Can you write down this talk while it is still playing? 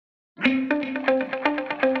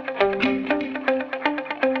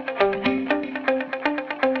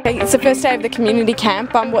It's the first day of the community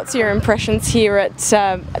camp. What's your impressions here at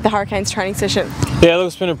the Hurricanes training session? Yeah, look,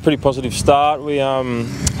 it's been a pretty positive start. We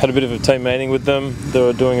had a bit of a team meeting with them. They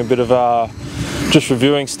were doing a bit of just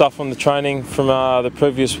reviewing stuff on the training from the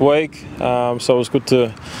previous week. So it was good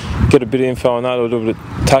to get a bit of info on that. They were doing a bit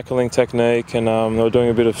of tackling technique, and they were doing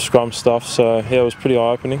a bit of scrum stuff. So yeah, it was pretty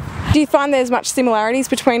eye-opening. Do you find there's much similarities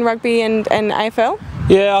between rugby and AFL?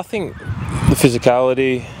 Yeah, I think the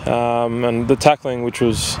physicality and the tackling, which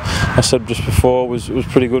was, I said just before, was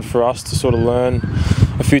pretty good for us to sort of learn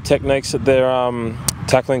a few techniques that their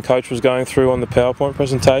tackling coach was going through on the PowerPoint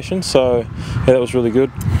presentation. So yeah, that was really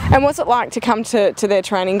good. And what's it like to come to their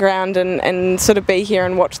training ground and sort of be here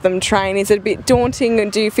and watch them train? Is it a bit daunting,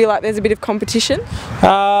 and do you feel like there's a bit of competition? No,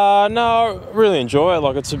 I really enjoy it.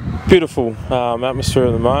 Like, it's a beautiful atmosphere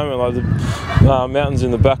at the moment. Like the mountains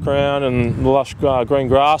in the background and the lush green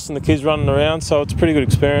grass and the kids running around. So it's a pretty good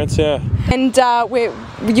experience, yeah. And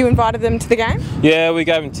you invited them to the game? Yeah, we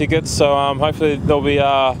gave them tickets. So hopefully they'll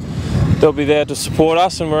be there to support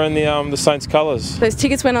us, and we're in the Saints colours. Those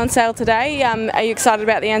tickets went on sale today. Are you excited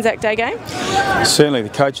about the Anzac Day game? Certainly, the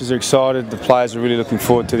coaches are excited. The players are really looking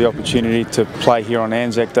forward to the opportunity to play here on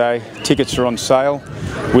Anzac Day. Tickets are on sale.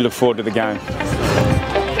 We look forward to the game.